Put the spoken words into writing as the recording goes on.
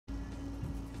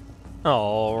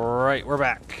Alright, we're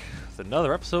back with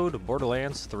another episode of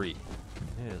Borderlands 3. It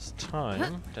is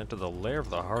time to enter the lair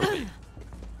of the Harley.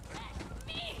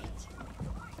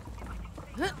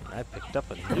 I picked up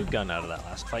a new gun out of that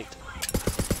last fight.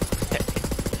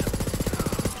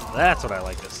 That's what I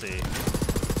like to see.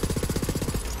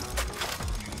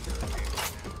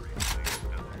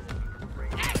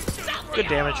 Good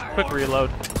damage, quick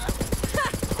reload.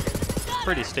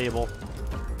 Pretty stable.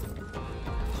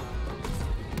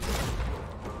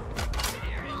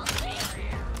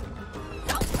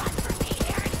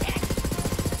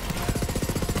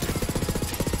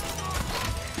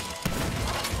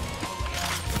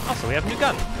 Also, we have a new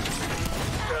gun.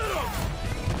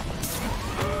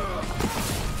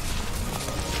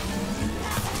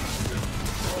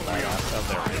 Oh,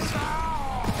 there it is.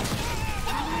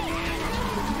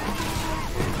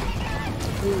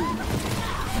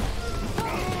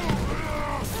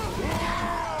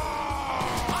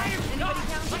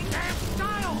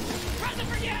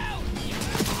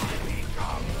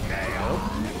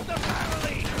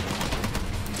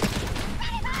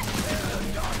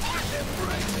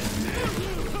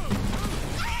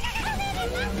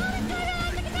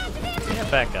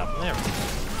 Back up. There we go.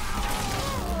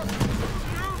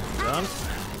 Done.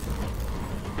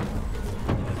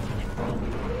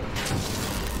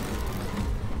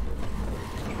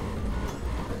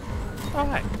 All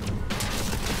right.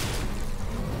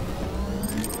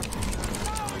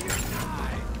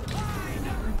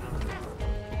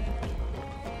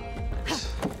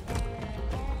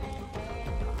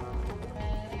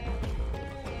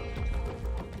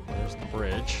 There's the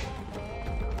bridge.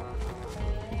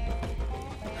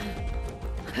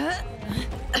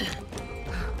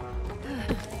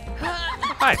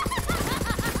 Hi.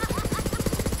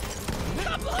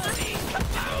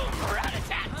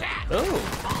 Oh.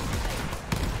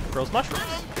 Grows mushrooms.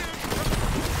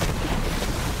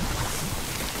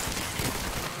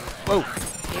 Whoa.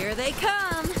 Here they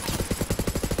come.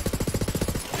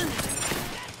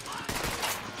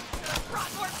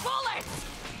 Run more bullets.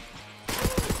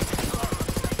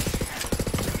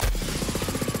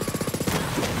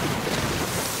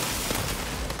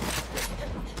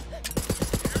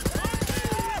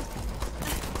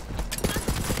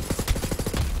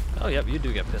 Oh, yep, you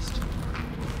do get pissed.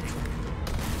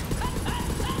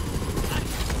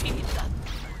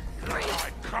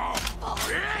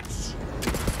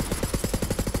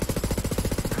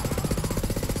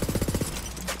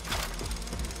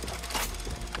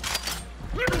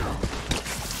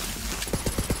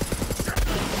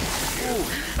 Ooh,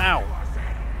 ow.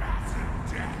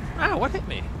 Ow, what hit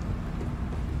me?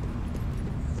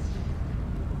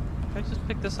 Can I just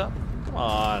pick this up? Come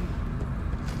on.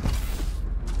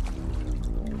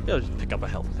 I'll just pick up a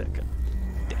health pick.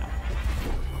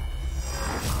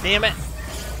 Damn it!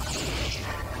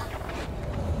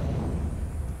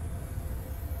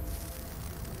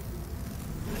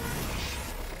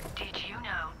 Did you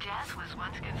know death was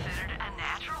once considered a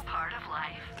natural part of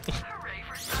life? Hooray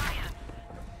for science!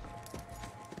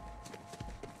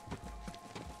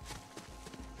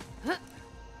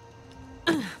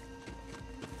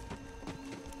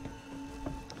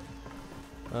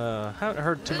 Haven't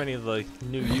heard too many of the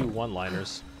new you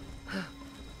one-liners.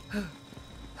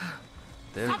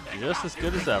 They're just as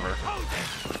good as ever.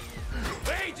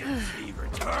 Agency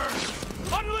returns,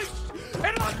 unleashed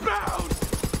and unbound.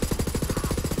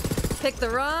 Pick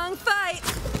the wrong fight.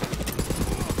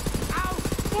 Ow!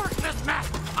 Work this mess.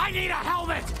 I need a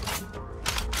helmet.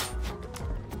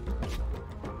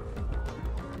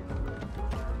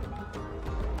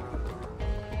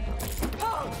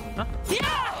 Huh?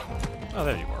 Yeah! Oh,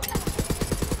 there you are.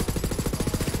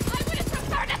 I would have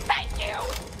preferred to thank you.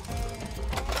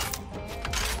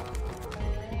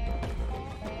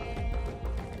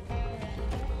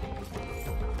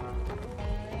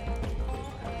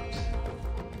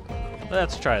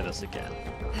 Let's try this again.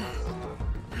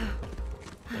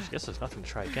 I guess there's nothing to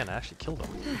try again. I actually killed him.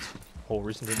 That's the whole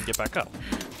reason I didn't get back up.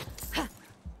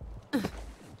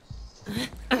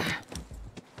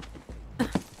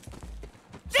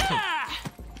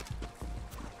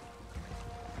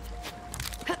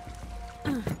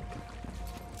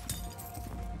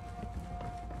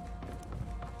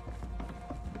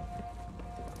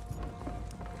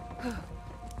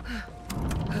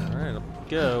 Alright, up we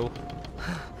go.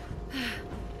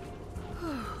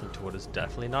 Into what is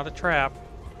definitely not a trap.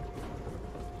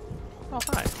 Oh,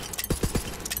 hi.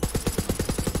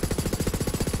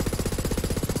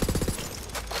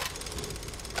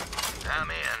 I'm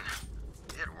in.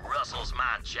 It rustles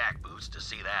my jackboots to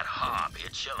see that harpy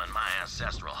chilling my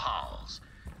ancestral halls.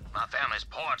 My family's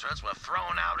portraits were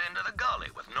thrown out into the gully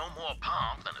with no more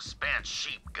pomp than a a spent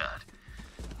sheep gut.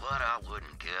 What I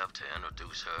wouldn't give to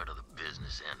introduce her to the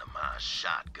business end of my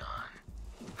shotgun.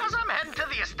 As I'm heading to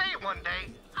the estate one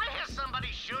day, I hear somebody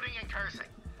shooting and cursing.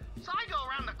 So I go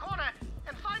around the corner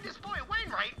and find this boy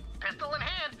Wainwright, pistol in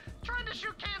hand, trying to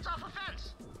shoot cans off a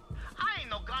fence. I ain't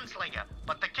no gunslinger,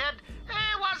 but the kid,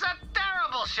 he was a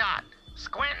terrible shot.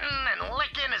 Squinting and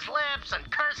licking his lips and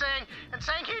cursing and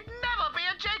saying he'd never be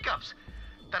at Jacobs.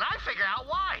 Then I figure out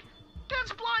why.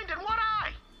 Kid's blind in one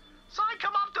eye. So I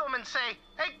come up to him and say,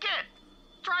 "Hey kid,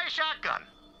 try a shotgun."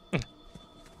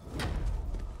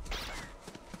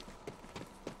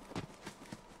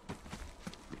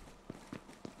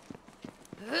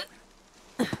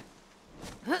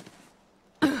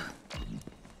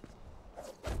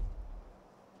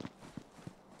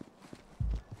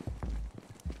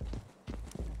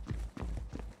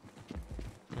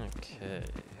 Okay.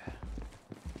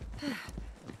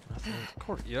 Nothing in the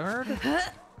courtyard.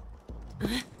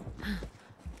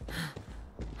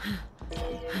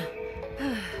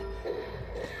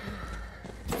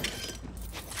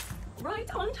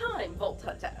 Right on time, Vault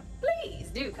Hunter. Please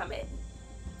do come in.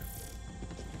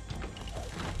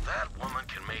 That woman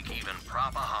can make even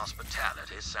proper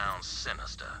hospitality sound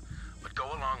sinister. But go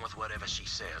along with whatever she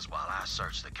says while I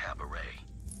search the cabaret.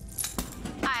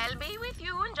 I'll be with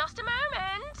you in just a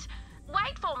moment.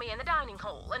 Wait for me in the dining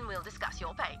hall and we'll discuss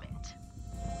your payment.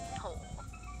 Hall.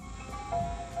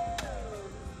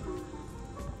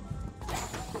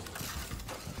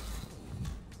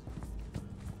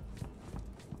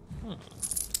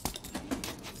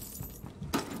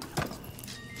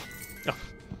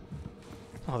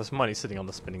 Oh, there's money sitting on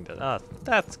the spinning desk. Ah,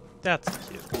 that's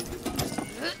cute.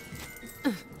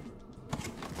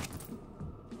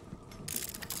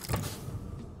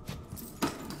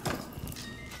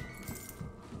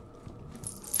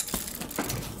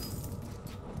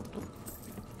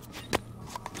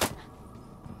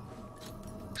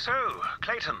 So,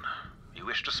 Clayton, you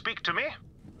wish to speak to me?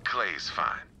 Clay's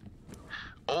fine.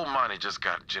 Old Monty just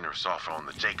got a generous offer on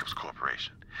the Jacobs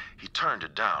Corporation. He turned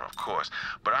it down, of course,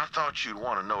 but I thought you'd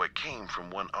want to know it came from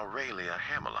one Aurelia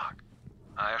Hammerlock.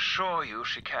 I assure you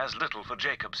she cares little for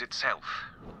Jacobs itself.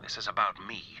 This is about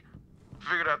me.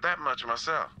 Figured out that much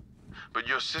myself. But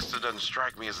your sister doesn't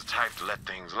strike me as the type to let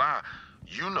things lie.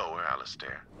 You know her,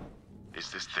 Alistair.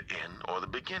 Is this the end or the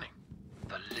beginning?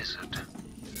 The lizard.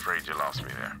 Afraid you lost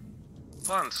me there.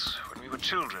 Once, when we were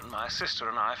children, my sister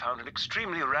and I found an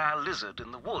extremely rare lizard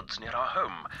in the woods near our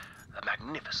home. A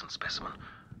magnificent specimen.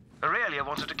 Aurelia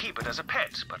wanted to keep it as a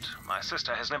pet, but my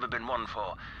sister has never been one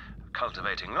for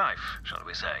cultivating life, shall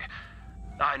we say.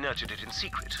 I nurtured it in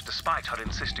secret, despite her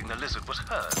insisting the lizard was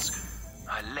hers.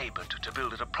 I labored to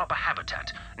build it a proper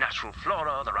habitat, natural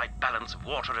flora, the right balance of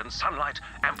water and sunlight,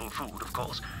 ample food, of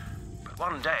course. But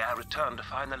one day I returned to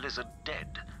find the lizard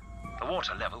dead. The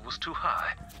water level was too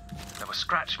high. There were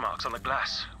scratch marks on the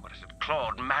glass, where it had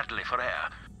clawed madly for air.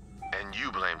 And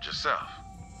you blamed yourself.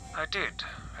 I did,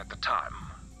 at the time.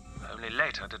 Only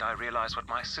later did I realize what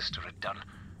my sister had done.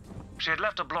 She had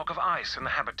left a block of ice in the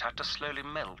habitat to slowly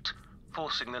melt,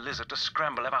 forcing the lizard to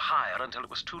scramble ever higher until it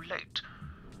was too late.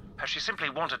 Had she simply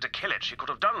wanted to kill it, she could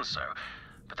have done so,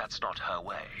 but that's not her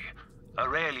way.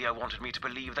 Aurelia wanted me to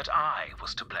believe that I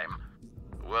was to blame.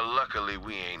 Well, luckily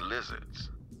we ain't lizards.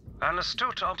 An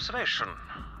astute observation,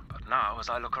 but now as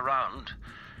I look around,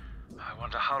 I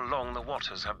wonder how long the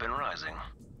waters have been rising.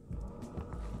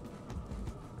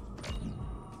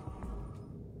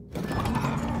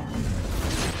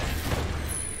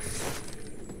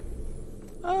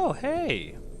 Oh,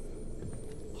 hey.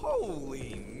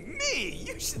 Holy me!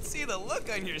 You should see the look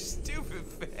on your stupid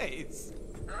face.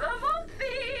 The Vault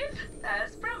Thief,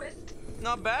 as promised.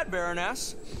 Not bad,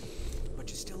 Baroness.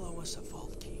 But you still owe us a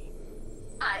vault key.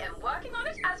 I am working on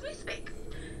it as we speak.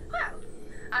 Well,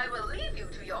 I will leave you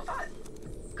to your fun.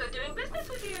 Good doing business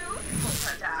with you,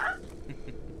 Vault Hunter.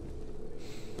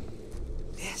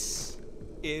 This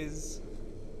is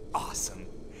awesome.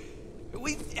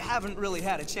 We haven't really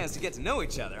had a chance to get to know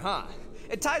each other, huh?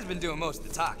 And Ty's been doing most of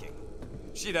the talking.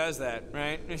 She does that,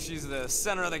 right? She's the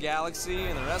center of the galaxy,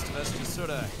 and the rest of us just sort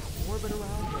of orbit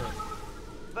around her.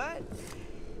 But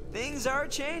things are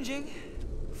changing.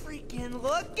 Freaking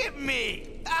look at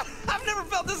me! I've never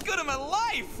felt this good in my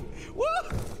life! Woo!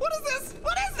 What is this?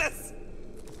 What is this?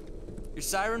 Your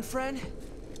siren friend?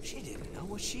 She didn't know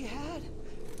what she had.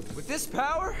 With this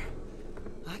power,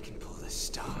 I can pull the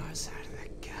stars out of the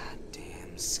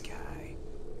goddamn sky.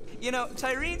 You know,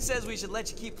 Tyreen says we should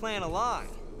let you keep playing along.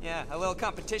 Yeah, a little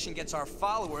competition gets our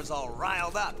followers all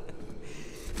riled up.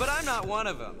 But I'm not one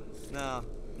of them. No,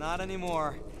 not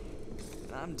anymore.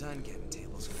 I'm done getting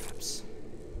table scraps.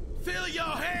 Fill your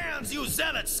hands hands, you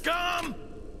zealot scum!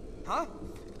 Huh?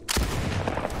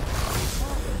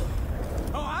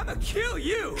 Oh, I'ma kill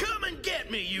you! Come and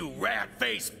get me, you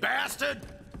rat-faced bastard!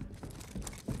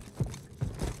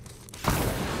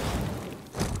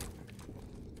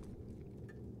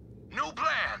 New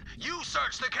plan. You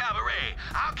search the cabaret.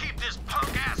 I'll keep this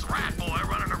punk-ass rat boy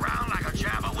running around like a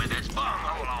jabber with its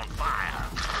bunghole on fire.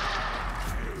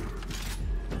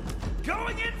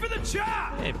 Going in for the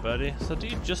job! Hey, buddy. So do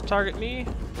you just target me?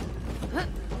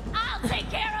 I'll take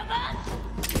care of us!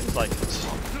 Seems like it.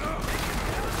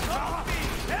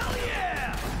 Hell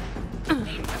yeah!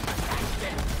 Need some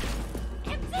protection!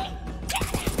 Empty!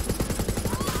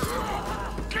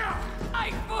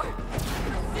 I force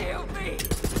you me!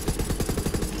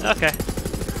 Okay.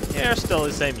 You're still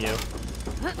the same you.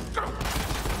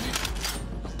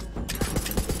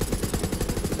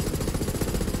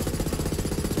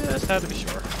 Just had to be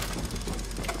sure.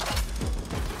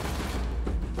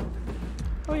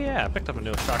 Oh yeah, I picked up a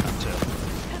new shotgun too.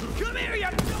 Come here, you...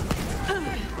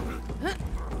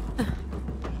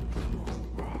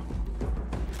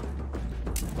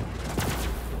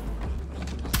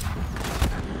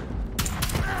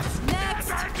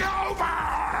 Next!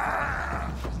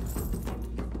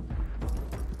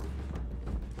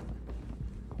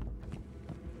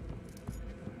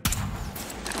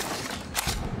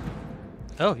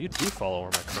 Oh, you do follow where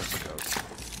my cursor goes.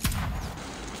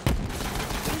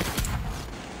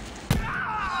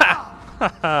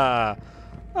 Ha!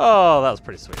 Oh, that was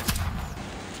pretty sweet.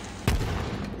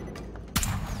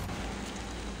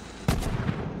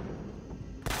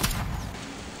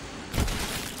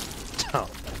 Oh,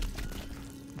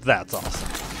 that's awesome.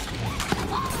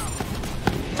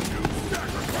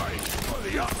 Sacrifice for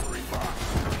the offering box!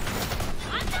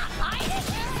 I'm not hiding!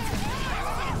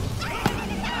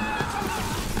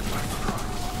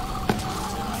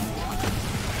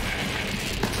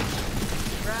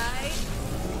 Right?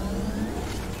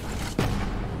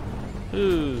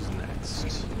 Who's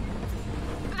next?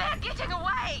 They're getting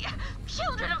away!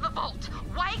 Children of the Vault,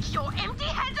 wake your empty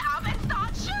heads up and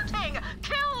start shooting!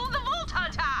 Kill the Vault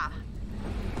Hunter!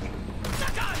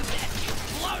 Suck on this, you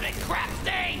bloated crap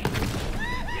stain!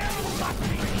 You must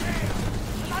be killed!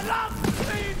 I love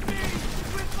leave me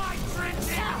with my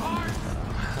trenching heart!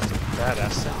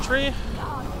 Badass sentry.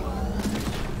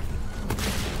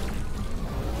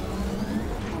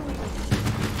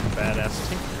 Badass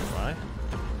tinker, why?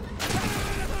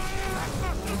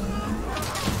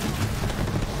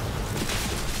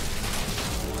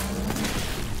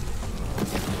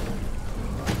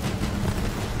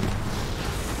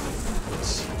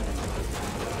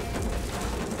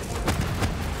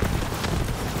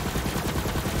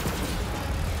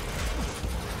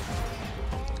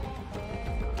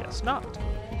 Guess not.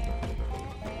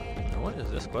 Now what is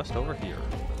this quest over here?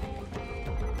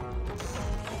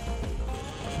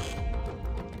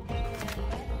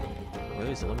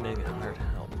 Ways eliminating hired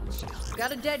help.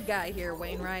 Got a dead guy here,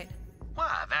 Wainwright.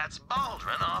 Why, that's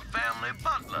Baldwin, our family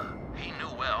butler. He knew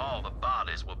where all the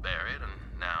bodies were buried,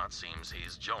 and now it seems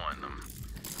he's joined them.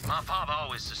 My father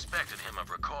always suspected him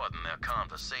of recording their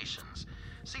conversations.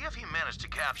 See if he managed to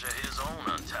capture his own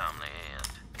untimely end.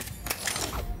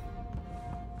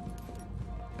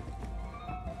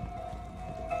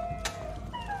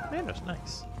 Man, that's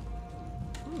nice.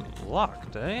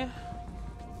 Locked, eh?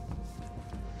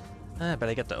 But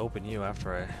I get to open you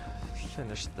after I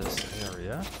finish this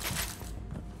area.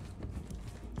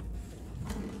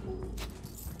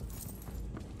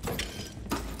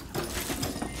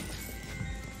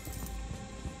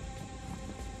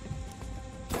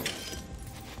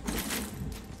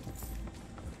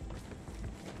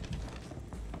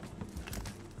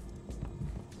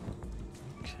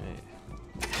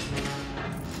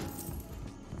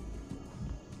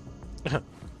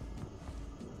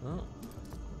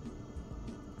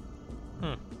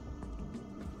 Oh.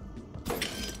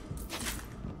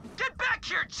 Get back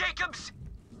here, Jacobs!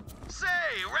 Say,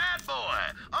 rat boy,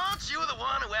 aren't you the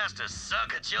one who has to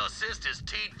suck at your sister's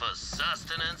teat for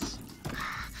sustenance?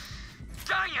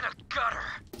 Die in a gutter!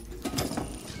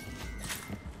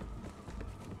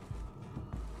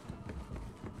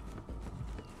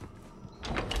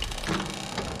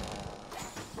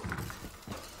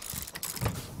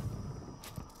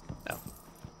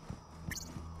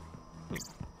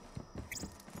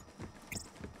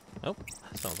 Oh,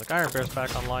 sounds like Iron Bear's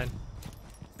back online.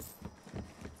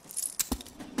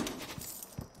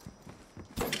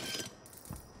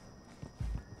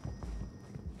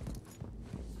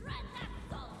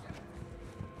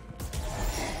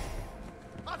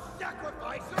 A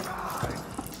sacrifice arrives!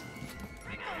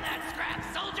 Bring on that scrap,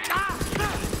 soldier!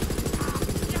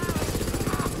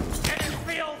 It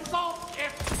feels so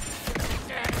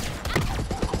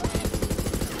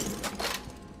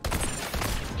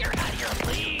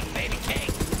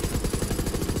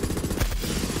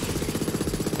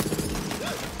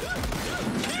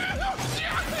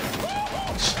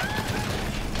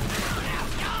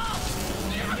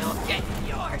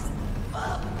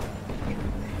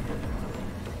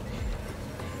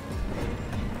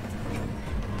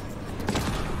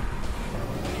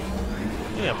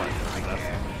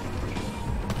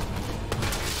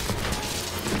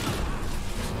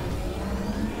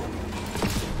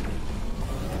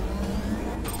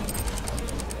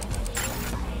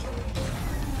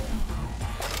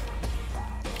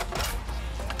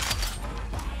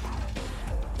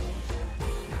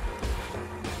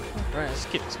Alright, let's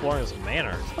keep exploring this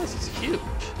manor. This place is huge.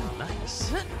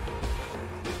 Nice. Okay.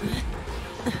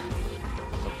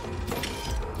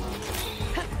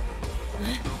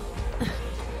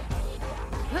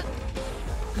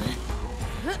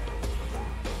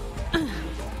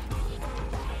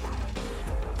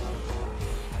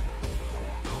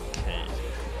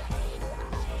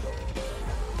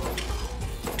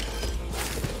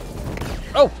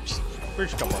 Oh!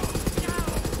 Where'd you come from?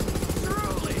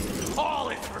 All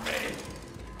it for me!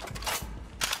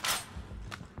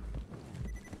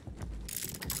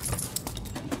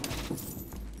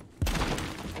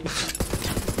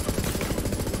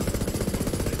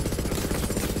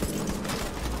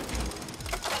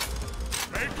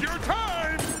 Take your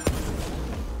time!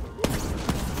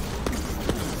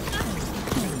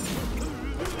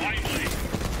 Lightly!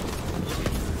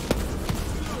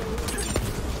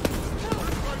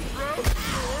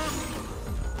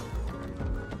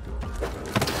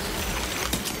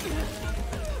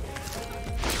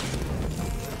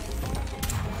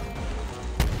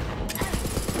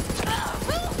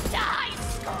 Who dies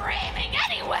screaming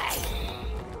anyway?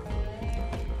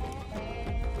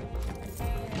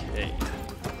 Okay.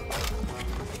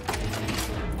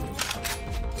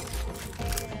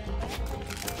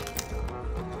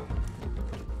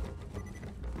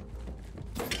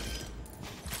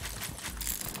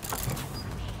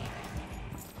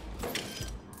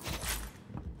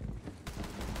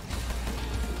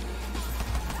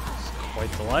 It's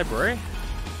quite the library.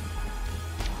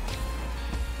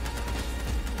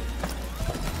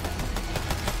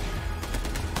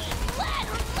 Lead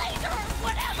or laser or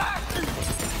whatever!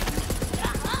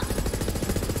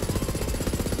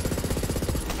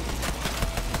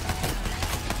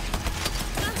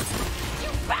 You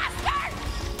bastard!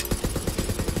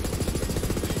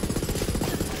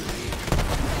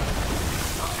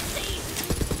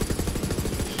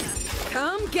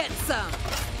 Come get some.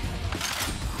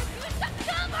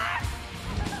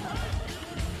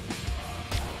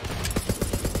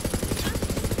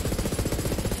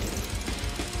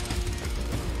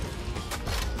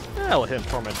 I'll let him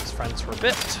torment his friends for a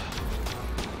bit.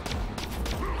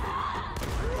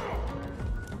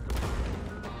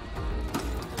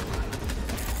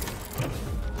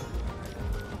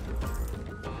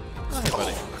 Oh, hey,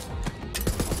 buddy.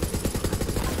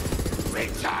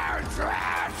 Return to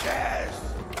ashes!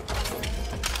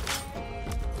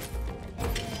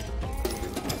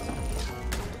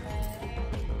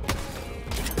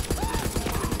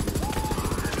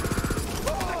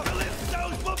 The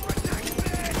Calypsos will protect me!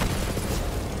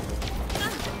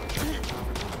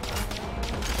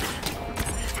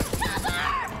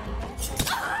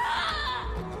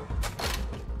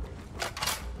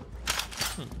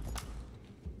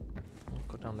 Don't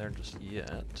go down there just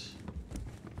yet.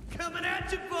 Coming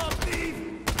at you, ball thief!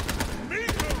 Me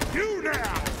too! You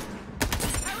now!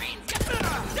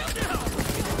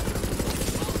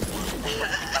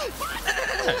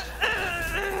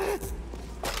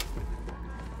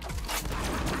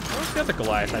 Where's the other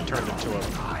Goliath I turned into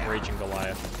a raging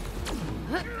Goliath?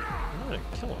 I'm gonna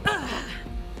kill him.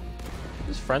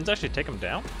 His friends actually take him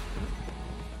down?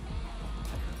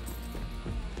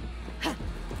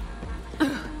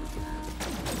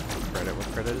 Credit what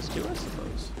credit is due, I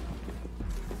suppose.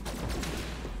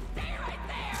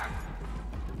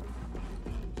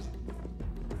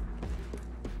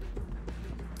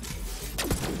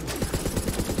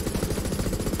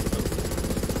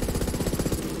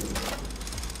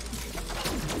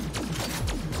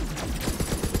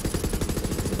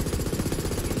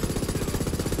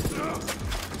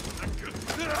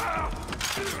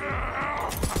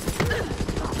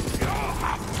 You'll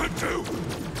have to do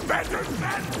better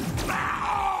than that!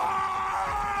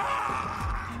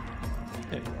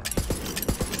 There you are.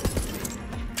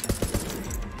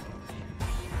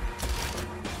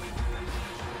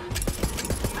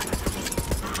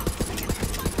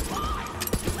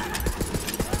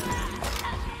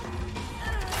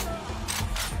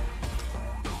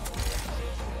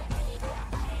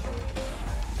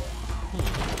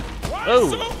 Oh!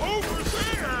 So over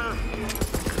there!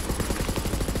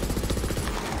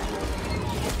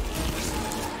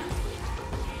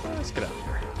 Let's get out of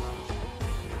here.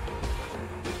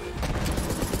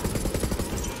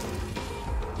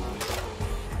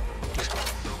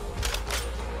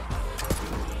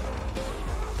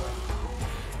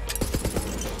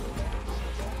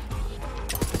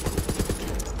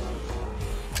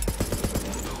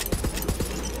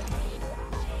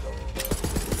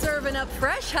 Serving up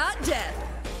fresh, hot death.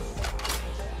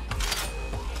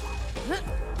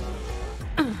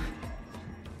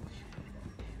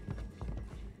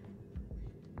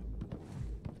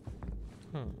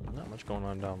 Not much going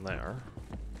on down there.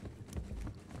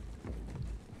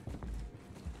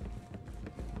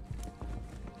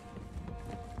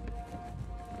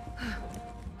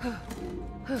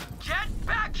 Get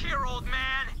back here, old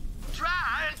man!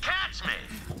 Try and catch me!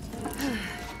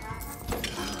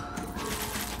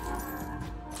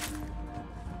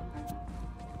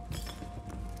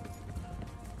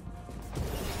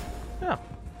 Yeah,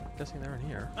 guessing they're in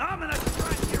here. I'm gonna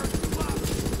crack your club!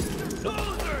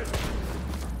 Soldiers!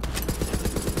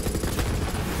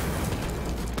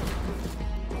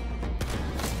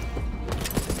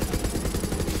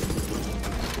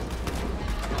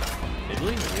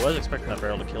 Really? I was expecting that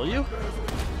barrel to kill you?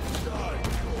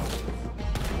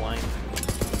 Blind.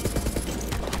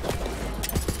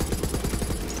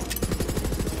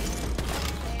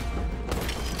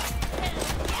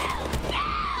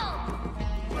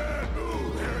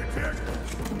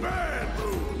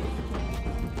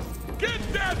 Get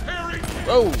that, Harry!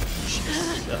 Oh,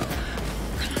 jeez.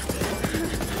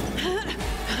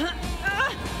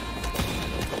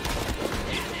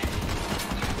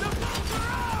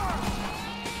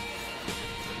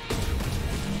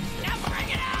 Now bring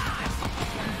it on!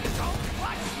 Don't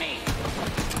watch me!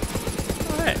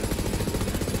 Alright.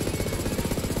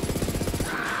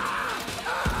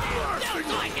 Still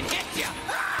so I can hit you!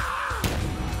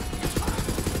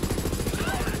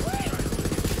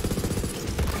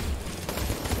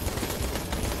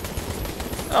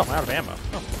 Oh, I'm out of ammo.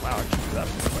 Oh, wow, I can do that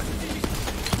pretty quick.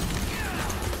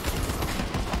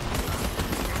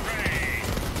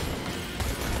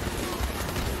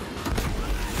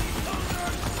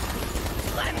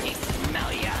 Let me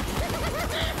smell ya!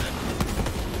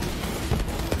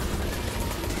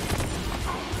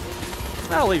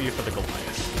 I'll leave you for the Goliath.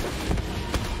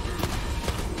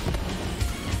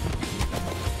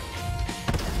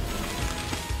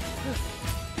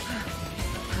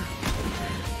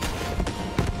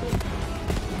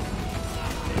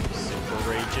 Super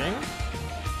raging.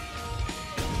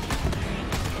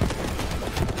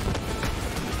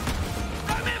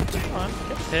 Come on,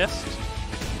 get pissed.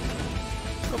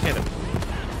 Go hit him.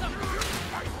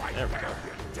 There we go.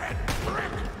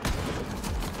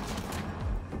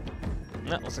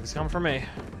 That looks like it's coming for me.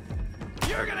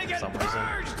 You're gonna get Some reason.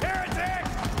 purged, heretic!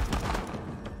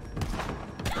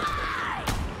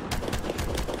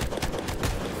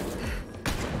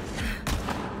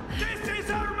 This is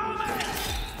our moment!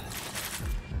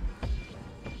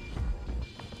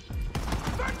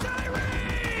 For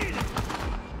Tyrene!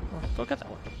 Oh, go get that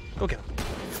one. Go get him.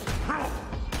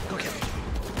 Go get him.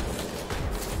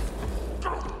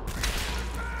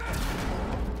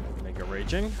 Mega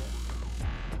raging.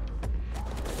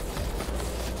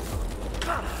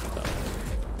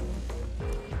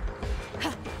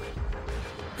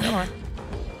 Come on.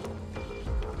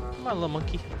 Come on, little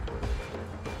monkey.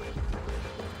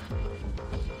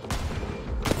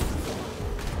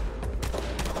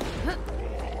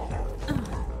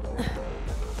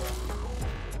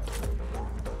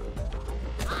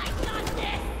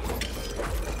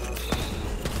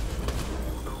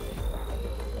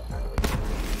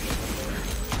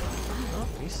 Oh,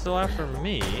 he's still after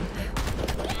me.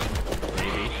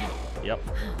 Maybe. Yep.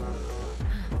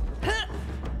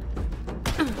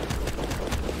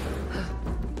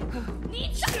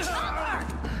 Need some cover!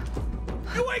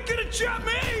 You ain't gonna jump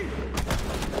me!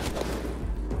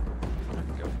 There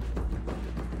we go.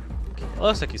 Okay,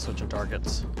 looks like he's switching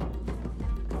targets.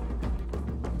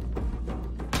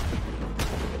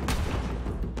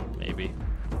 Maybe.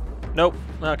 Nope.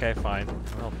 Okay, fine.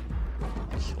 I'll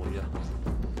kill you.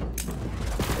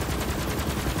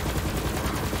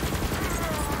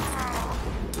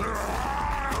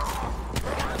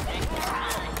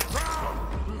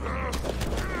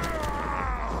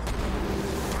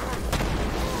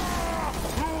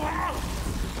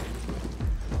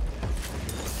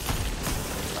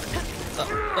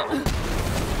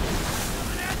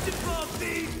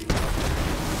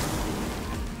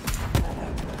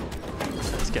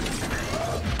 Let's get him.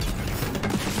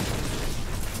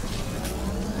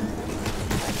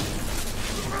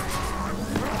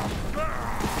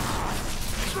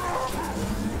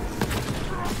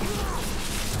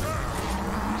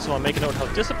 So I'm making note how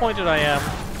disappointed I am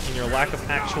in your lack of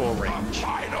actual range.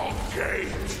 Final gate.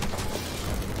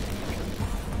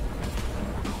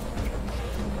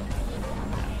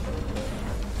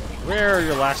 Where are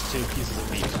your last two pieces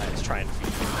of meat I was trying to feed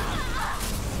you?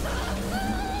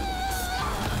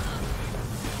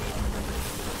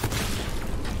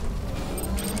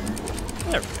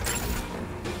 There we go.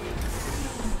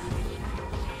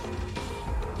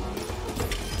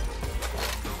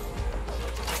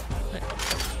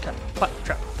 Trap,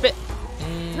 trap, bit.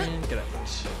 And And get out.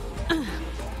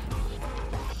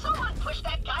 Someone pushed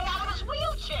that guy out of his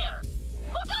wheelchair.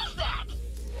 Who does that?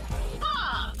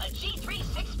 Ah, a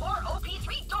G364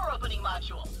 OP3 door opening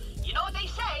module. You know what they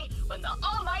say? When the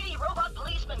almighty robot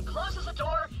policeman closes a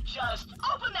door, just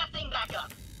open that thing back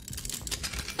up.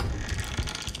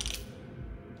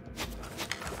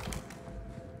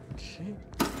 Okay.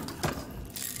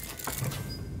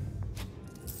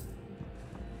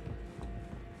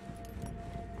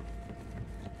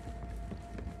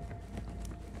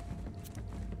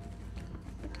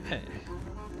 Okay. I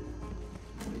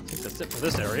think that's it for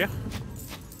this area.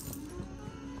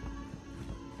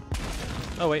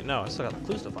 Oh wait, no, I still got the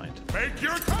clues to find. Make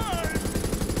your time!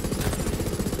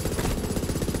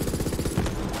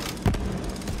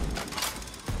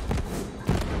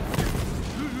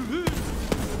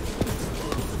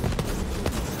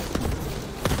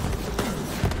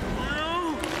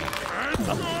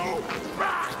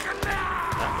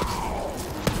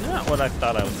 Not what I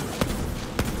thought I was doing.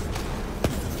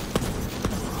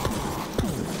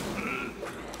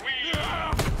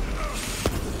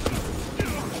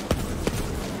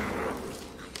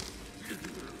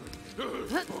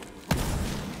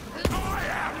 I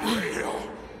am real!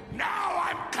 Now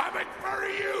I'm coming for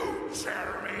you,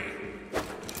 Jeremy!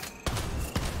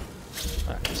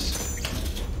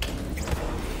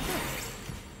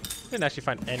 Didn't actually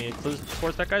find any clues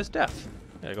towards that guy's death.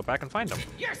 Gotta go back and find him.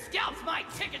 Your scalp's my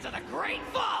ticket to the Great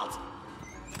Vault!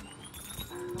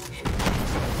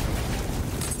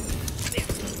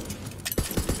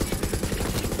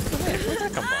 Hey, where'd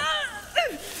that come from?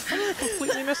 I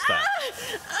completely missed that.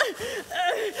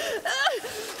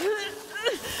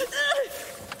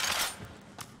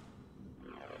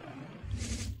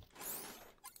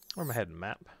 Where am I heading,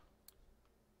 map?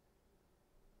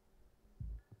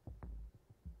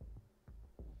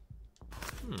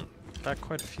 Got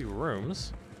quite a few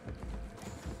rooms.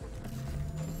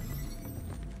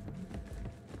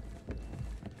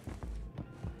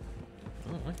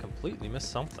 Oh, I completely missed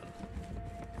something.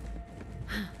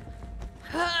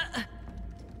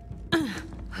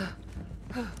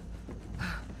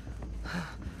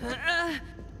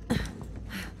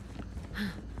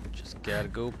 Just gotta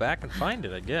go back and find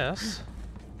it, I guess.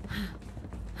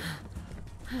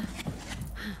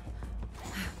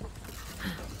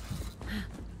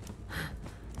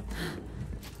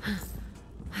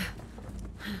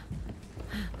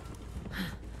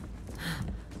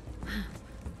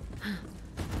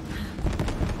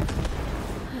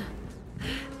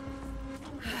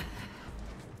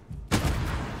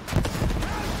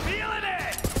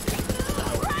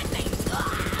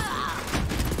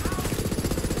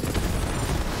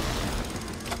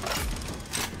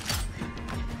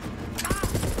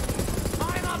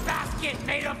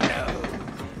 Made of blue!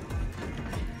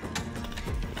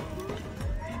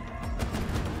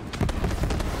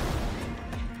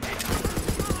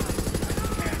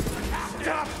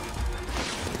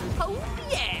 Oh,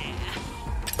 yeah!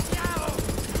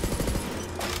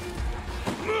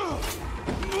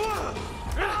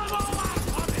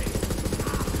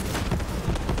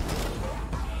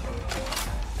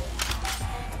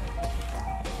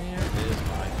 Here is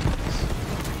my piece.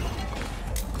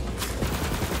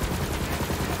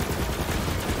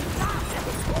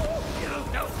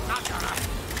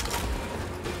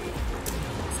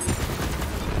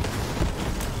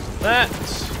 That.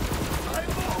 I'm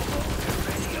almost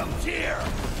ready up here!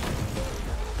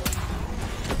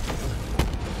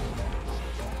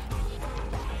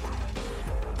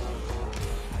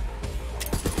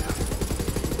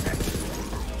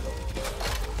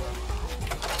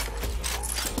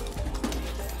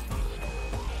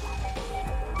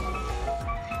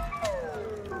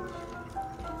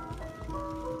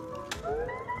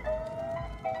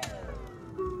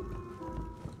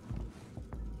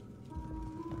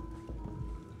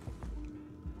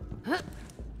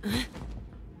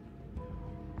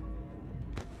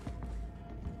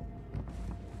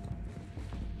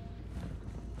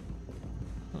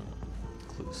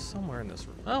 Clue somewhere in this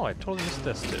room. Oh, I totally missed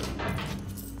this too.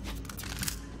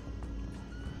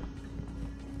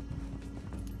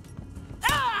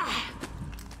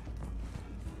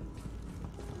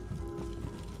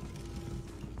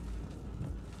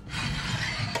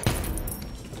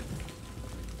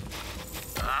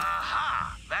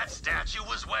 Aha! That statue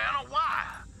was wearing a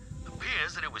wire.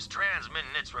 Appears that it was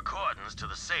transmitting its recordings to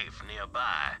the safe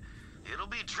nearby. It'll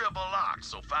be triple locked,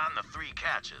 so find the 3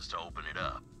 catches to open it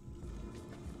up.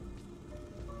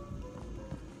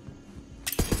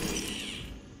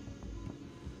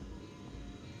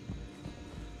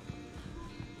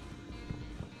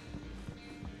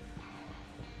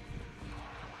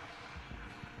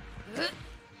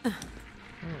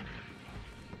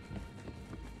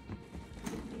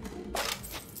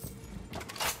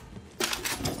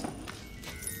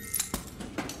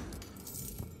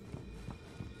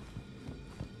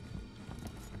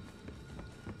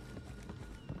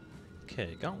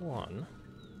 Okay, got one.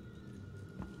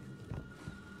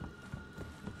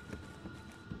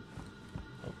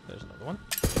 Oh, there's another one.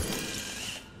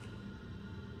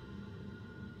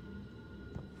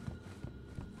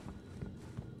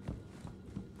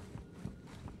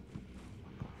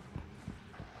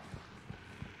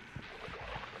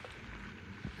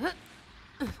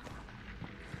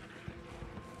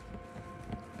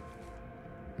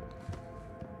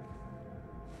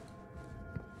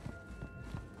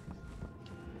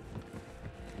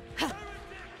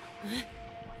 Maybe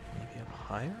up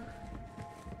higher?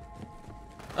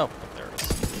 Oh, there it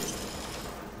is.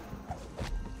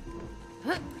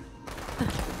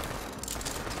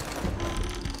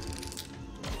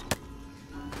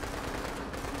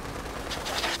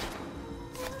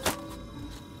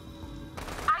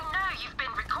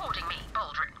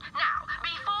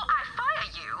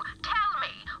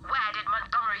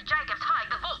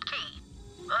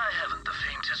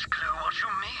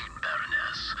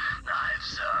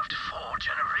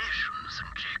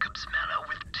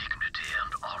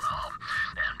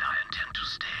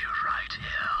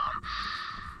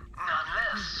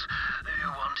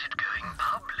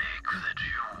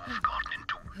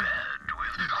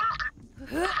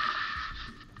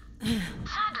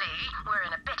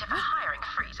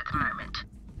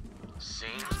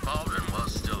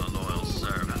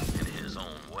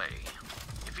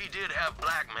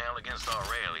 against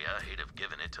Aurelia, he'd have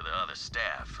given it to the other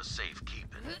staff for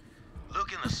safekeeping.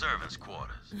 Look in the servants'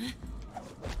 quarters.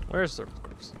 Where's servants'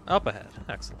 quarters? Up ahead.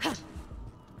 Excellent.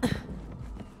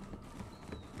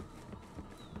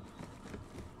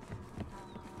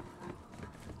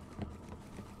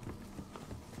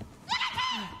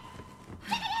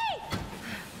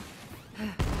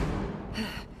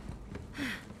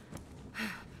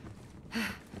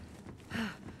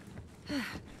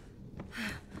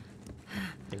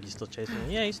 Think he's still chasing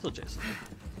me? Yeah, he's still chasing me.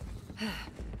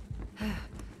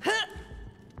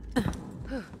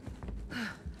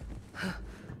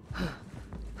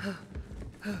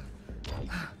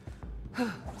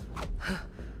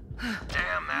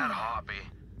 Damn that harpy.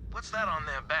 What's that on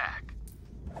their back?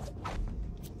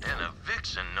 An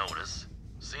eviction notice.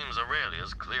 Seems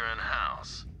Aurelia's clearing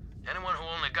house. Anyone who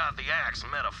only got the axe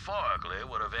metaphorically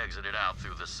would have exited out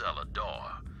through the cellar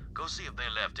door. Go see if they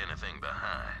left anything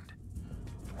behind.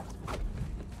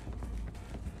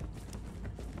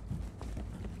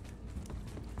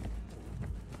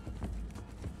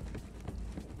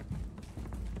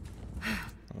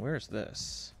 Where's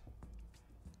this?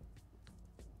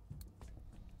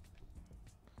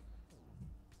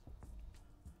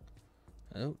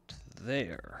 Out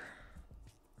there.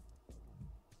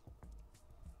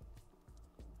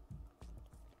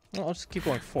 Well, I'll just keep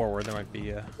going forward. There might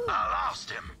be I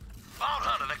lost him. Vault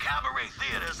Hunter, the Cabaret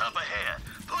Theater's up ahead.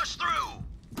 Push through.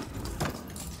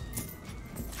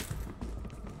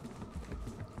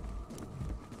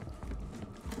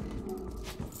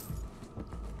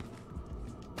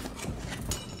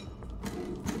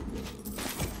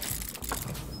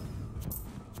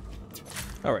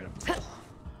 all right.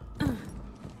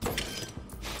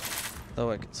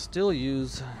 Though I could still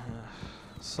use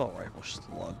assault rifle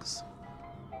slugs.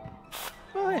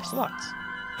 Oh, yeah, slugs.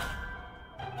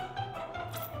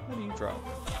 What do you drop?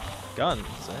 Guns,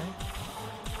 eh?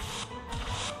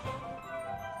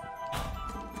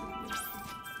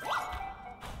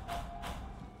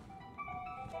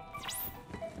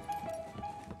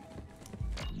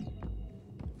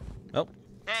 Oh.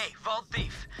 Hey, Vault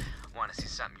Thief. Want to see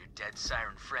something your dead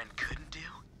siren friend couldn't do?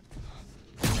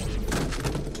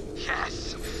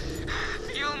 Yes!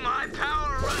 Feel my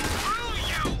power run through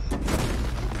you!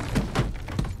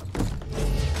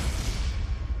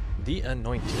 The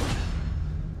Anointed.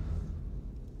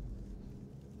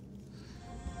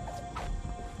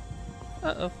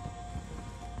 Uh-oh.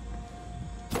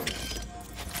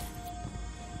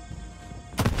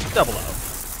 Double up.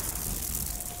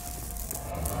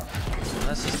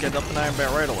 Let's just get up an Iron Bear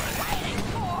right away.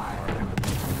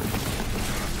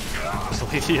 So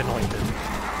the Anointed.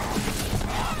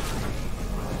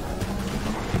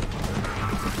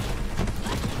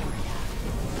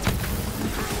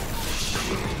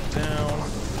 Down.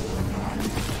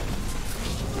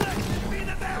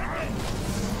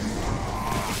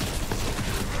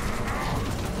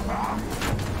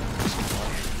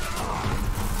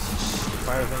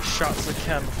 Fire as many shots as I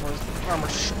can before his armor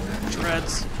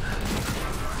shreds.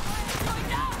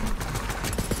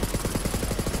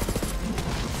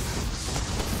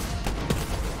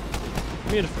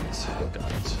 Immunities. Got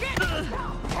it.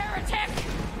 Heretic!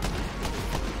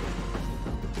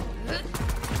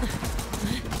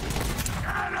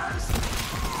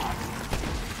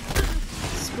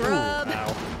 Scrub. club.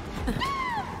 Ow.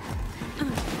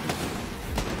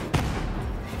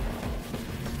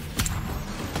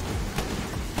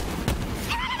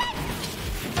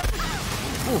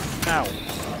 Oof, ow.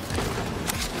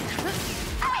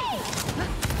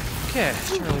 Okay,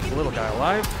 trying to leave the little guy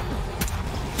alive.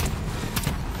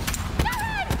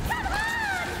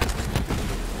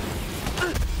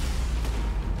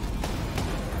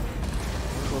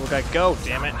 Where'd the little guy go,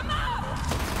 damn it.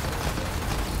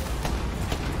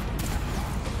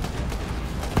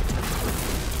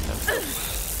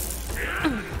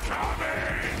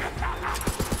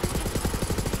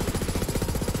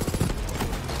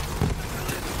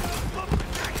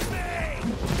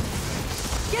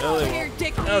 Get over here,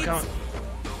 dick Oh, weeds. come on.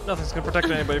 Nothing's gonna protect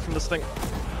anybody from this thing.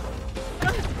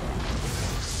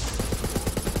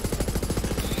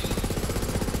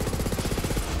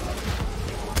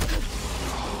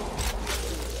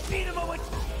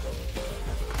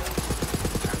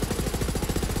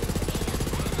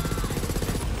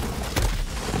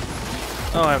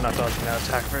 Oh, I'm not dodging that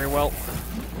attack very well.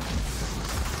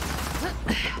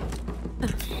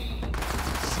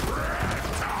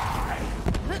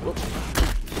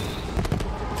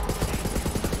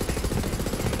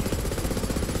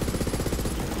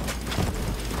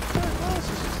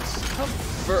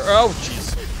 Oh,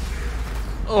 jeez.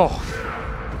 Oh.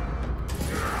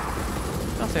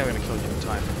 I don't think I'm gonna kill you in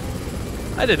time.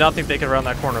 I did not think they could round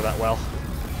that corner that well.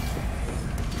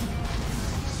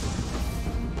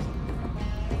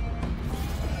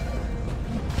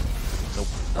 Nope.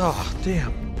 Oh,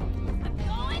 damn.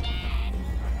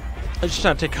 I just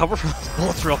trying to take cover from those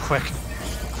bullets real quick.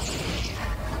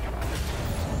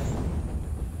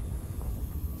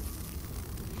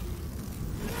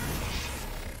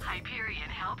 Hyperion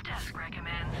Help Desk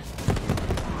recommends.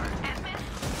 Or admit.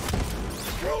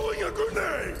 Throwing a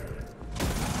grenade!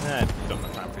 I don't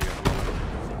have time for you at the moment.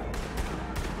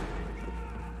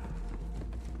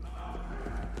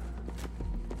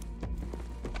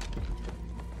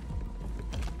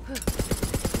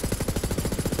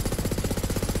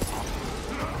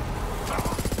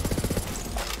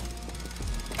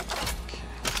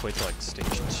 Let's wait till like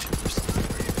station 2 or something.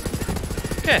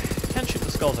 Okay, can't shoot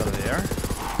the skulls out of the air.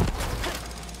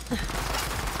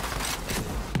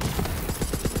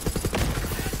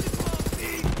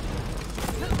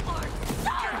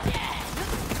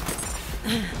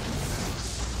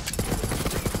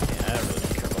 Yeah, I really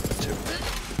don't care about the two.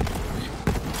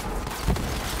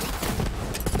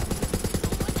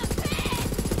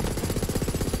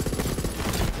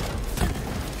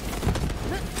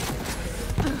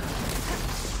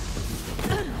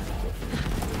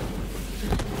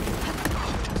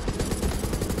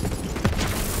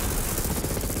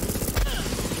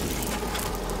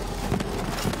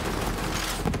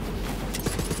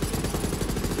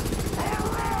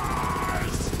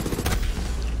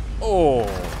 Oh,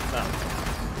 no.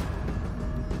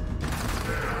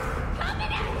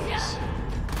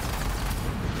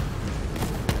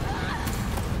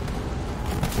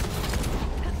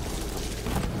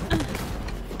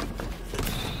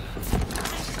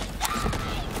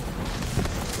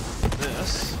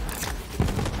 This.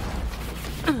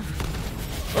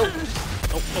 Oh,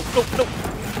 no.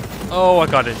 Oh, I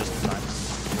got it just in time.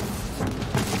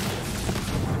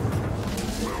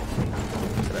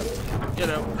 Get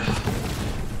out.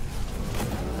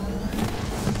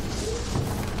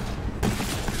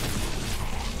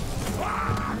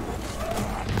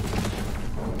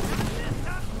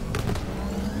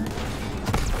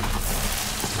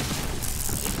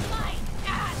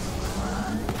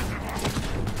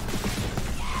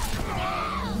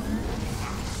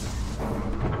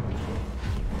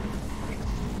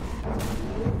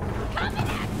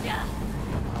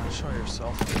 Show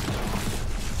yourself.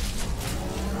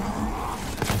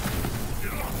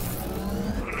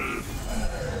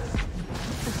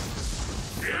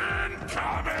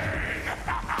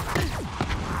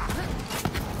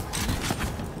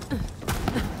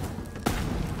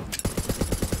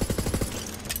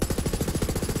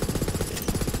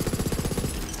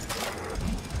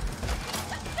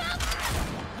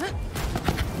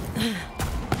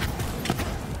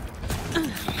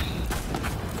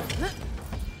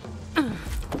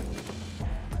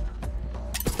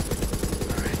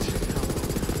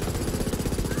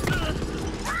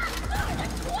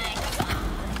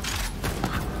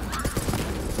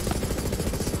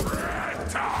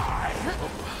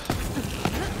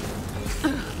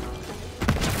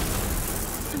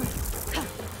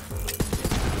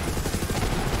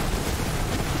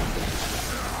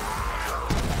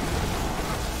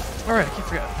 Alright, I keep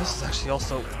forgetting. This is actually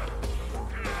also...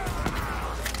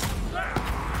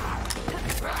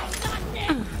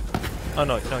 Oh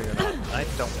no, no you're not. I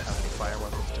don't have any fire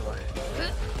weapons, do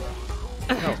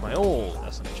I? That was my old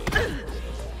SMG.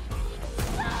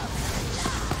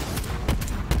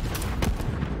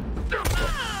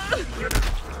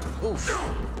 Oof.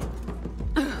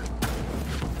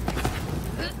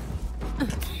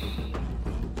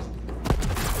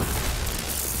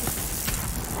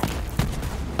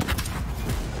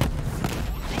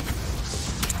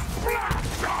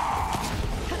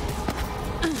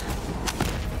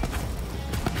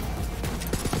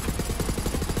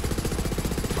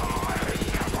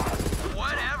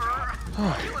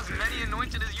 Kill as many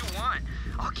anointed as you want.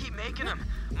 I'll keep making them.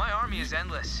 My army is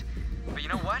endless. But you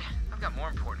know what? I've got more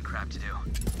important crap to do.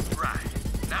 Right.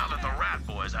 Now that the rat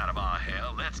boy's out of our hair,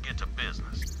 let's get to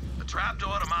business. The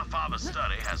trapdoor to my father's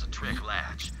study has a trick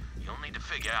latch. You'll need to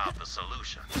figure out the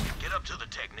solution. Get up to the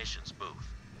technician's booth.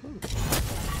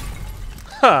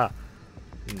 Ha!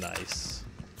 Nice.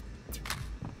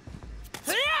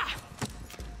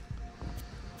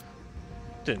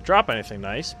 Didn't drop anything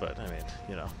nice, but I mean,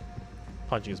 you know,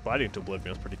 punching his body into oblivion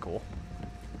was pretty cool.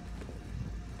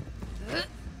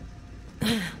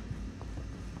 Okay,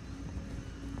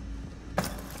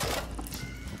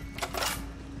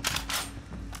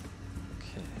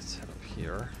 let's head up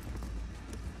here.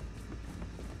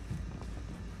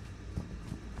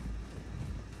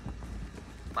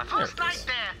 My first night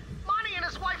there, Monty and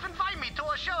his wife invite me to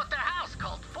a show at their house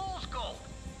called Fool's Gold.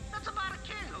 That's about a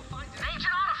king who finds an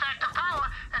ancient artifact of power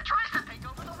and tries to take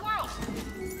over the world.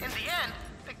 In the end,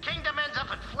 the kingdom ends up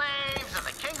in flames and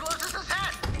the king loses his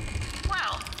head.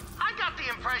 Well, I got the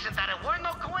impression that it weren't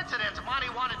no coincidence Monty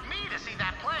wanted me to see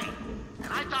that plane.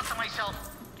 And I thought to myself,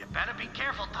 you better be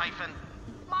careful, Typhon.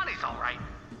 Monty's all right,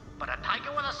 but a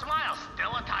tiger with a smile's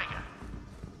still a tiger.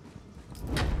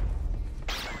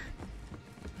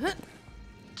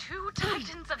 Two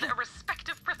titans of their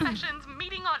respective professions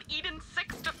meeting on Eden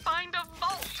 6 to find a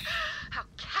vault. How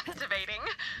captivating.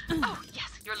 Oh,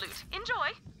 yes, your loot.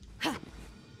 Enjoy.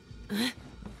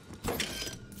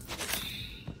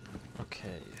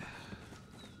 Okay.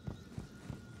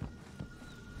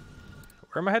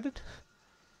 Where am I headed?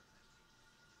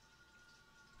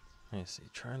 Let me see.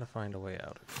 Trying to find a way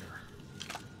out of here.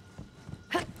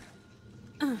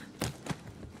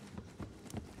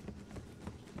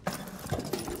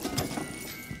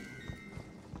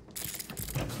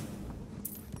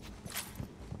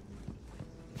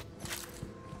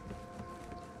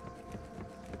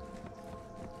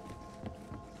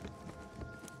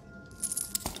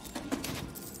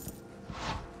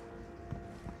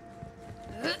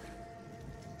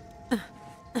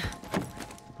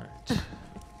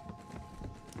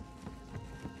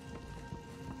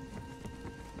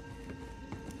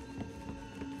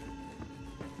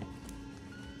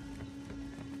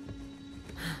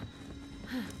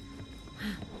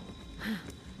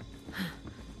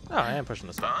 Oh, I am pushing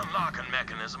this The button. unlocking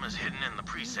mechanism is hidden in the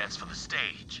presets for the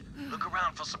stage. Look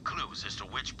around for some clues as to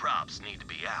which props need to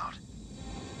be out.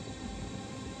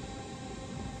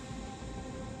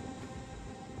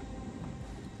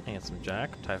 Handsome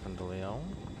Jack, Typhon de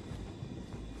Leon.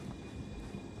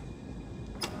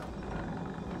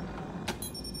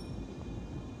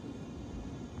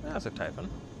 That's a Typhon.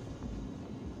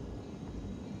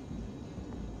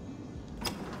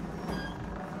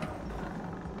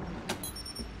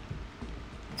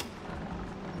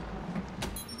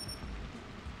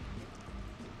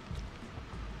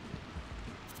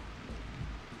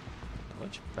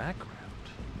 Which background?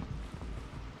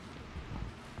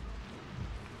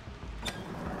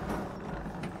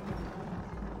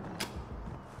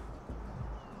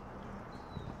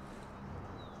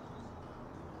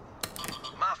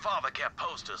 My father kept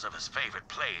posters of his favorite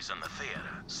plays in the theater.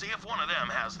 See if one of them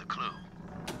has the clue.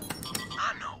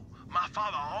 I know. My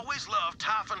father always loved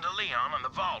Typhon de Leon and the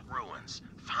Vault Ruins.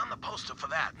 Find the poster for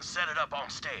that and set it up on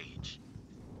stage.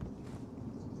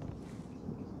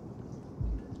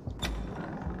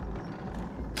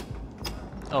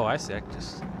 Oh, I see. I can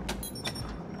just...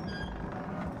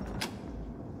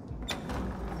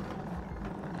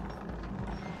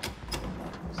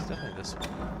 It's definitely this one.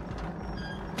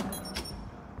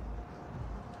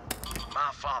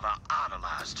 My father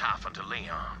idolized Typhon de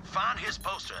Leon. Find his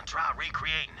poster and try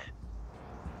recreating it.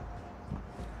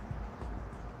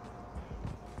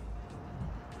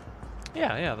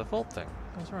 Yeah, the vault thing.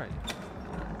 That's right.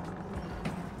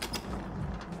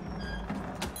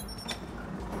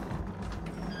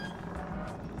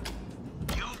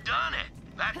 You've done it.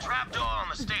 That trapdoor on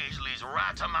the stage leads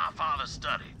right to my father's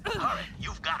study. Hurry,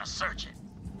 you've got to search it.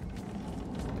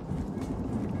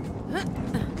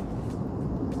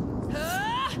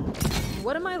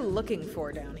 What am I looking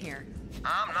for down here?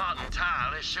 I'm not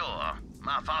entirely sure.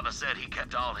 My father said he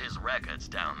kept all his records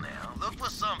down there. Look for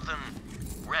something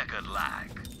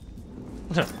record-like.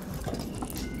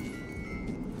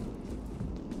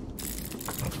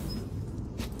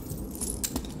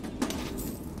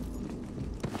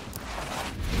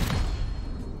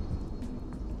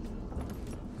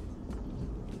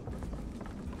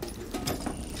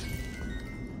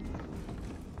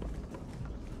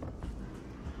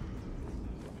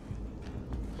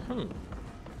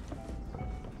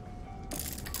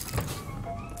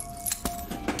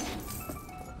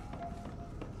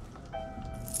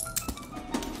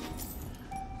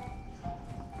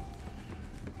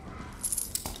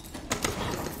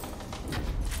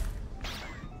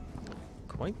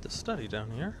 Quite the study down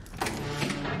here.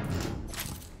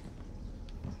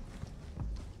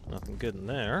 Nothing good in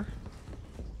there.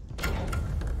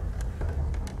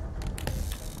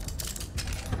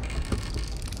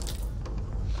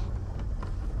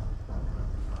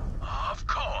 Of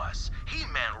course. He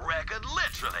meant record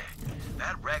literally.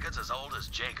 That record's as old as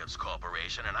Jacobs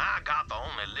Corporation, and I got the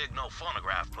only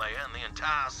ligno-phonograph player in the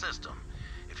entire system.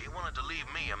 If he wanted to leave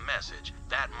me a message,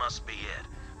 that must be it.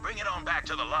 Bring it on back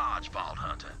to the lodge, Vault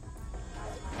Hunter.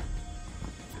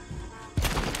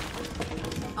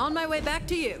 On my way back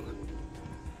to you.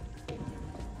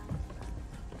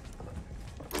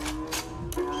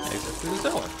 Exit through the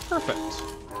cellar. Perfect.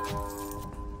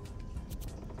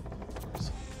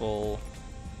 It's full.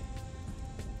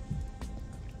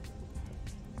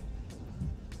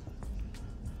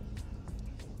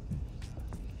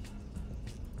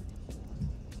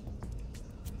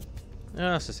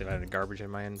 Let's just see if I have any garbage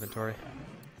in my inventory.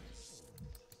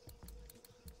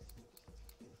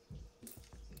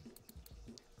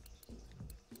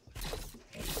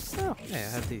 Oh, yeah, I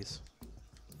had these.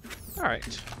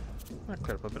 Alright. I'm gonna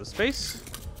clear up a bit of space.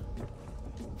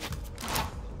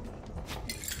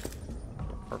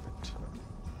 Perfect.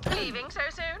 Leaving so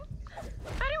soon?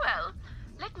 Very well.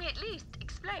 Let me at least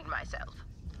explain myself.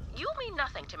 You mean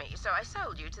nothing to me, so I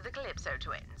sold you to the Calypso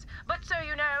twins. But so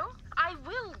you know, I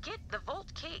will get the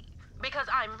vault key, because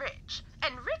I'm rich,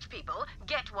 and rich people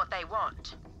get what they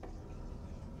want.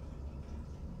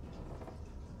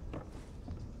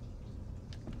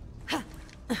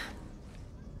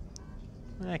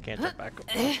 I can't jump back.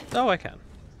 Oh, I can.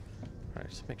 Alright,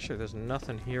 just make sure there's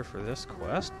nothing here for this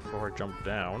quest before I jump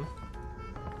down.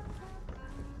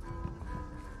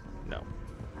 No.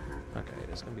 Okay, it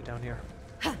is gonna be down here.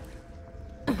 Oh,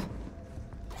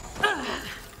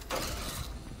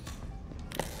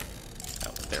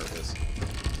 there it is.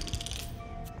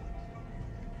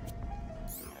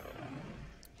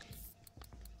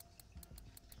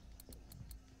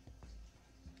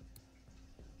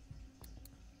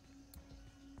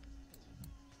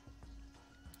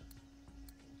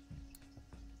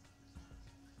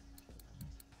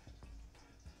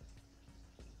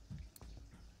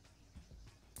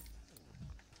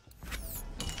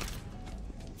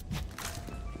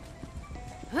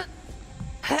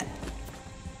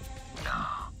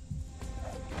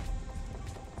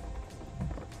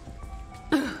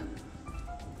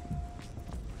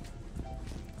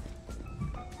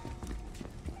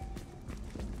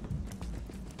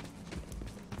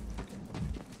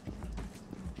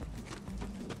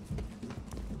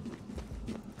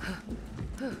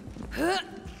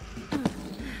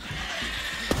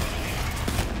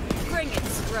 Bring it,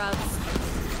 scrubs.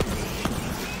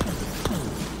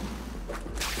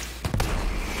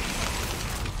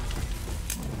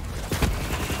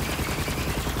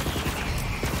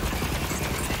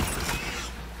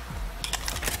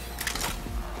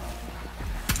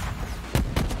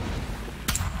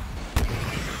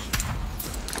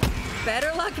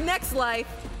 Better luck next life.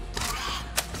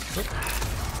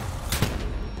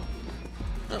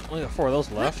 Oh, only got 4 of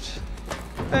those left.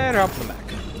 And drop them back.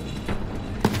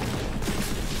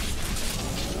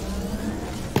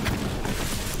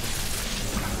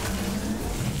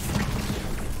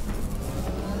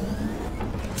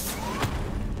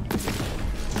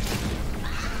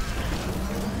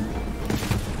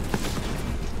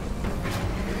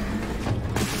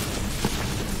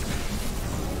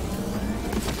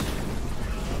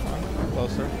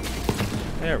 Closer.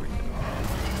 There we go.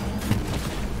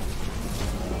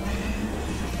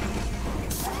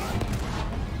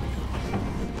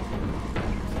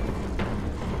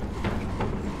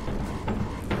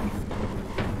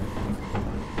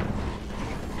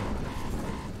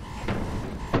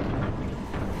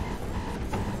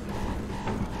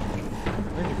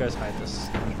 Where did you guys hide this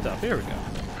stuff? Here we go.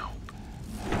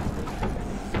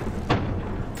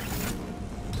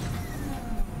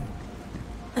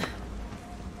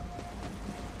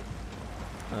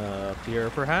 Up here.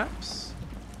 perhaps?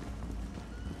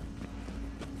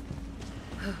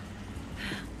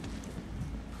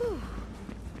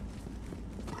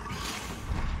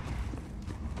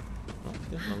 Oh,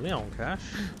 Leon cash.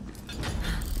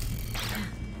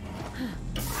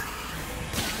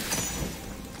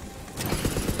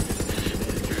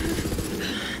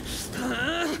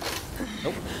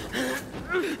 Nope.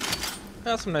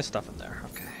 Got some nice stuff in there.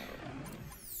 Okay.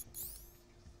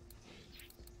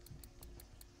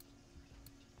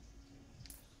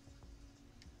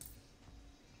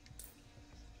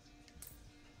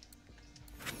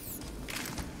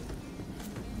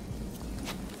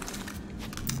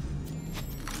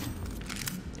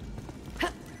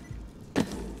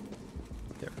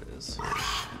 There it is.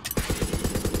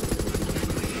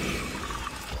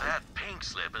 That pink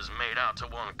slip is made out to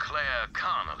one Claire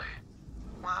Connolly.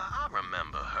 Why, I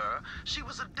remember her. She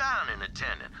was a dining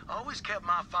attendant. Always kept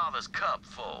my father's cup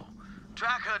full.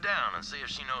 Track her down and see if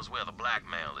she knows where the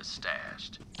blackmail is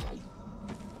stashed.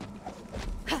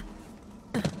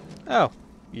 Oh,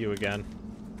 you again.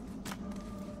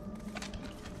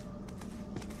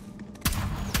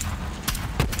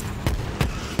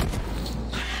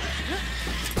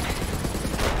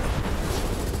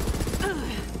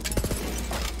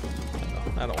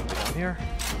 I don't want to be down here.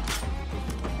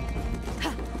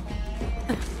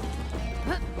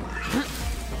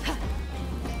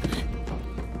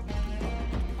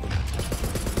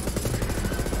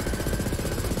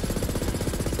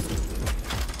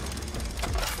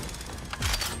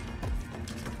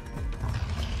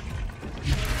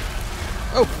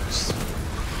 Oh,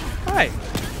 hi.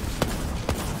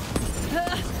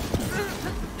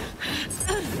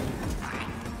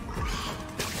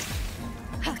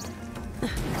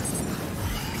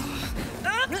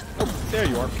 Oh, there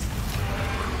you are.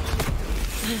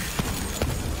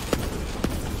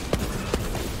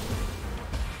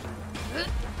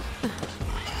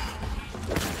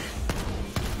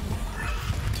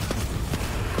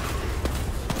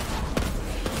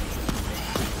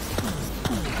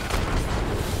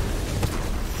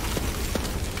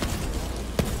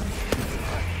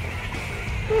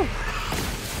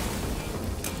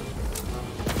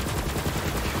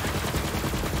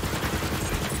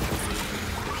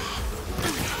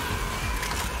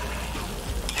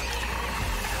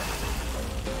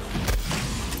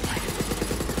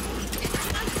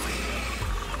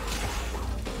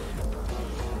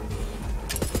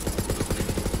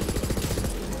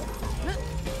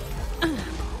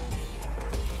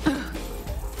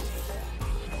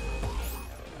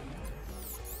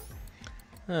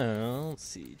 Let's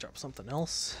see, drop something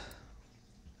else.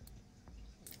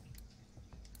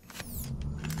 I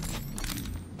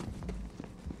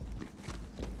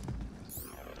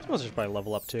suppose I should probably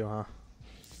level up too, huh?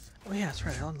 Oh yeah, that's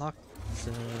right, I unlocked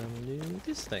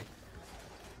this thing.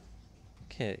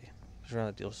 Okay.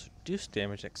 Round deals reduced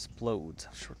damage, explodes,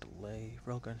 have short delay,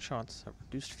 railgun shots, have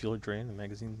reduced fuel drain, and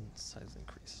magazine size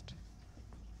increased.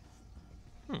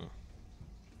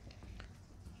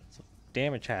 So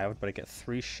damage halved, but I get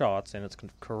 3 shots and it's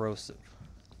corrosive.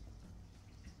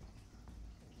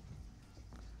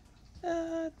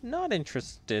 Not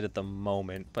interested at the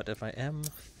moment, but if I am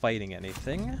fighting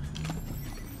anything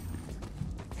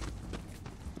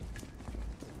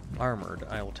armored,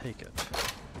 I will take it.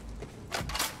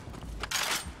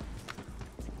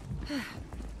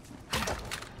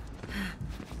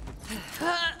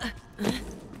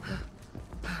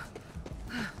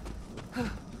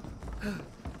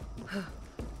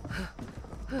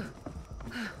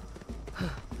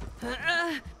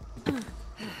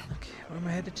 Okay, where am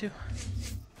I headed to?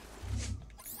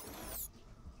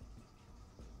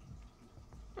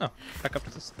 Oh, back up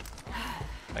to this.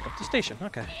 Back up to station.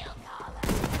 Okay.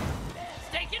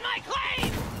 Staking my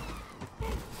claim!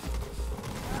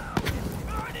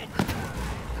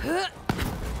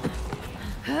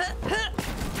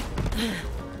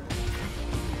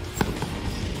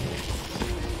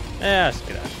 Yeah, let's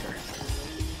get out of here.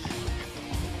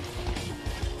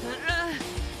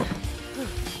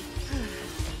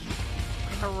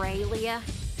 Aurelia,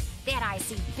 that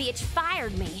icy bitch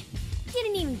fired me.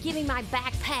 Didn't even give me my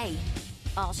back pay.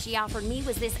 All she offered me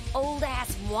was this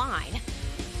old-ass wine.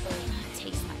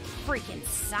 Tastes like freaking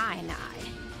cyanide.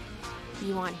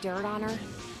 You want dirt on her?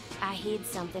 I hid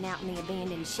something out in the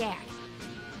abandoned shack.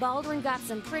 Baldwin got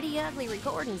some pretty ugly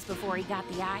recordings before he got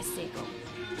the icicle.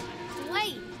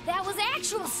 Wait, that was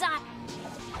actual cyanide.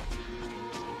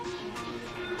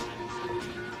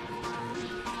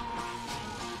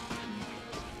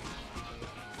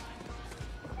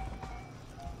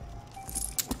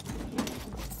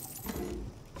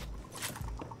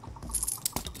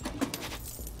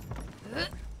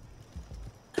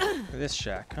 This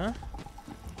shack, huh?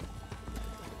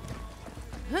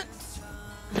 No,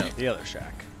 the other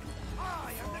shack.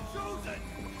 I am the chosen.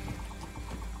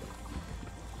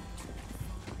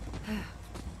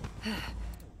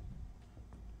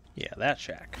 Yeah, that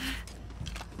shack.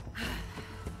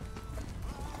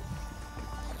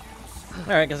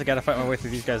 Alright, guess I gotta fight my way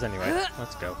through these guys anyway.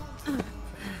 Let's go. You're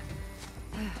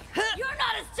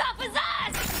not as tough as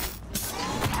us!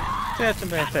 That's in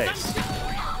my face.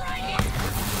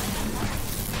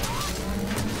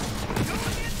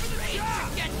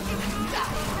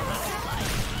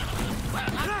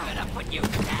 You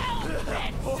down,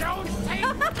 bitch! Don't take me!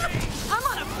 I'm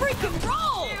on a freaking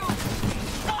roll! You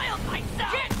spoiled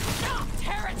myself! Get stopped,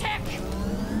 heretic!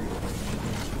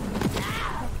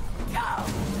 Go!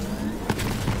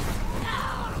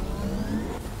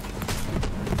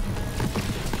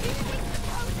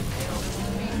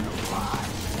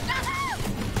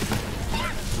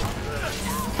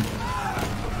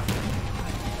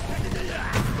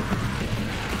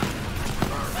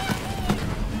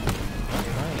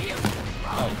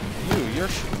 You're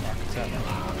shooting rockets at me.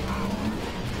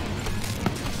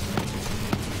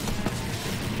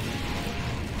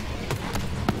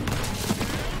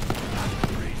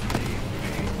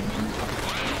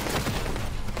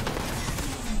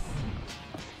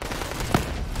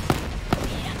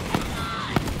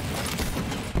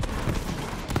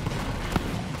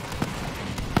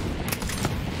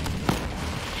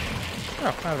 Oh,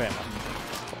 out of ammo.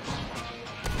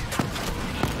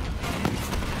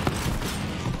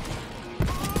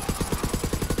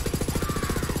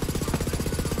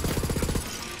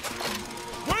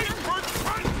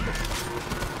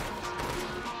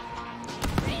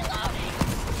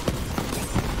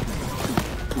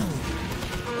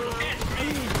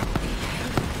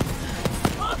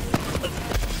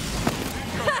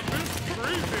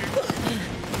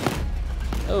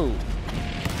 Oh.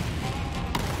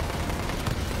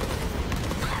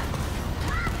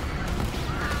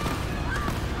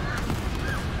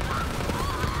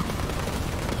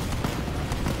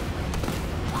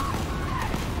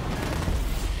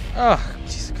 Oh,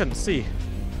 jeez, I couldn't see.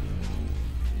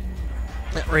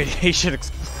 That radiation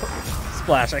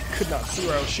splash, I could not see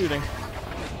where I was shooting.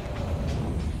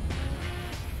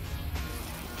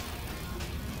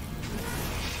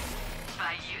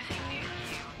 By using New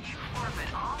Q, you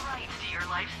forfeit all rights to your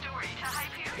life story to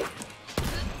Hyperion.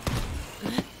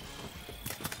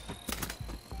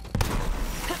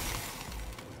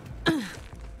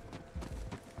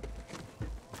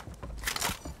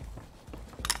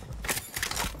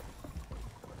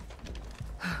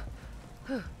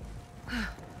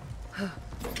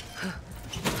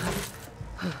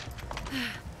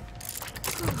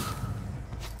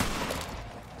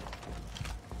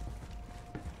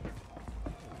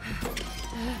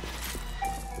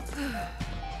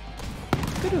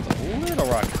 It is a little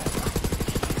rocket.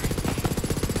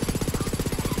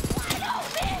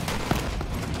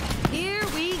 Here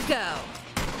we go.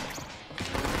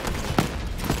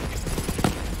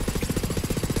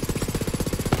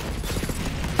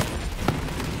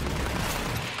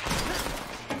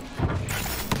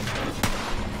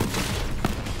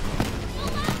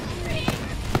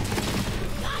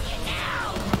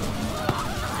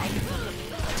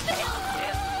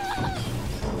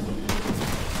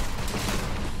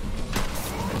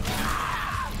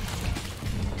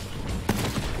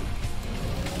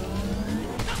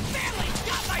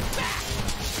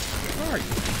 Where are you?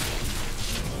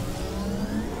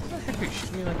 Why the heck are you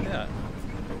shooting me like that?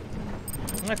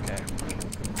 Okay.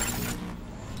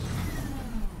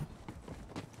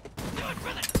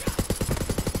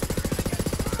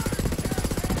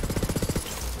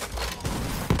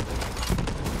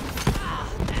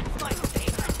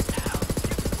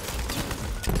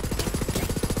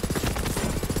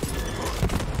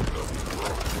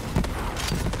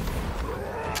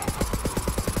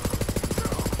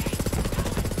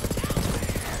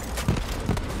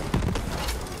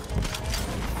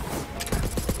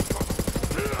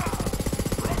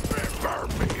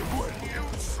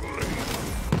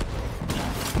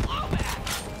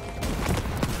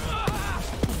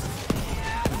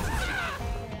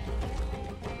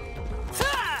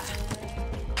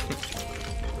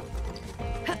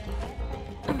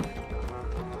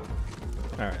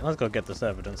 Alright, let's go get this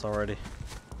evidence already.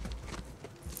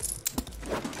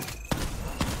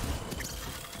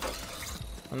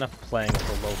 Enough playing with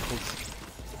the locals.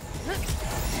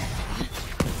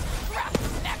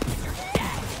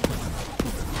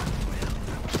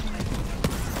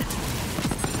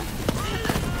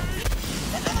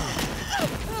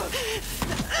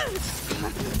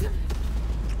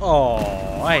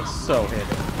 Oh, I so hit it.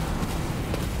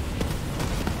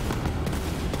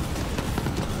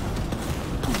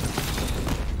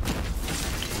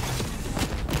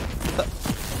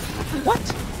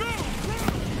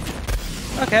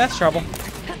 Okay, that's trouble.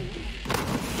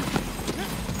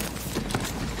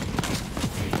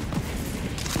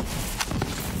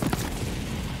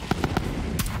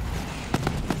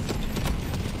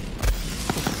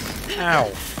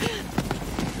 Ow.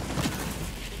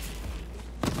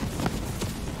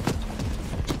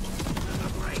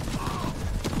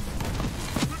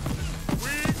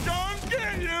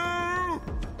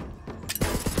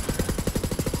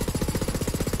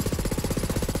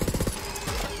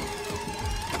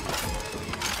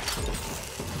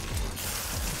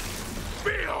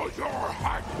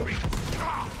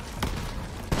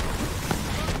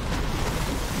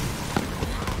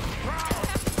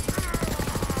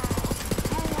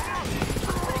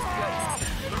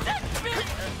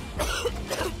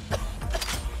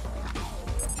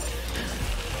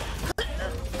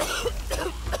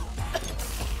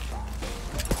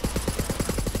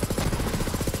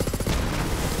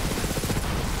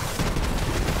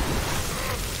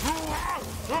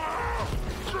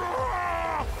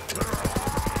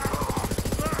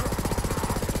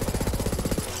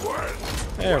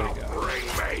 There we go.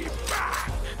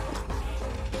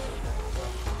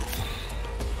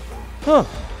 Huh.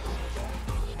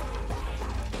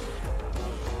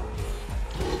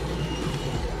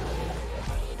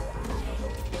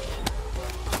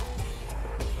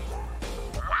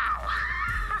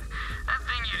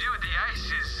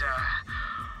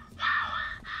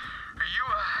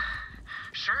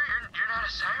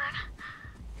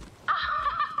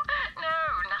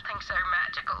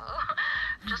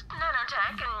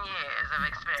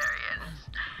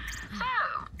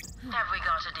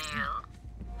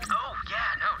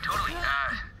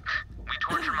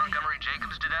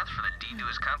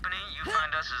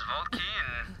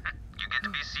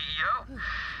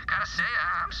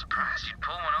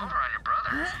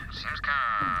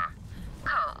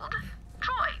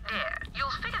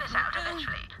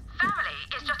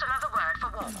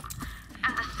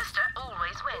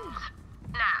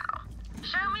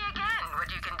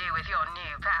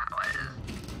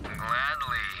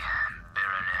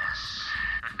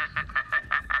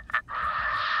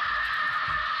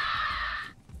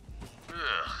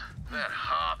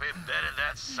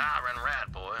 Siren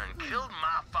rat boy and killed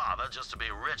my father just to be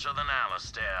richer than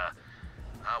Alistair.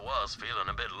 I was feeling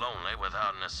a bit lonely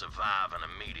without a surviving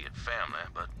immediate family,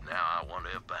 but now I wonder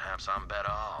if perhaps I'm better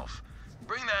off.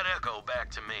 Bring that echo back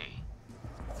to me.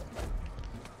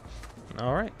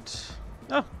 Alright.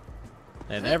 Oh.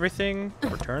 And everything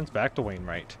returns back to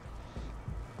Wainwright.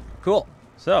 Cool.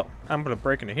 So, I'm going to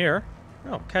break into here.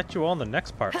 I'll catch you all in the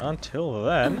next part. Until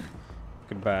then,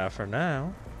 goodbye for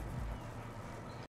now.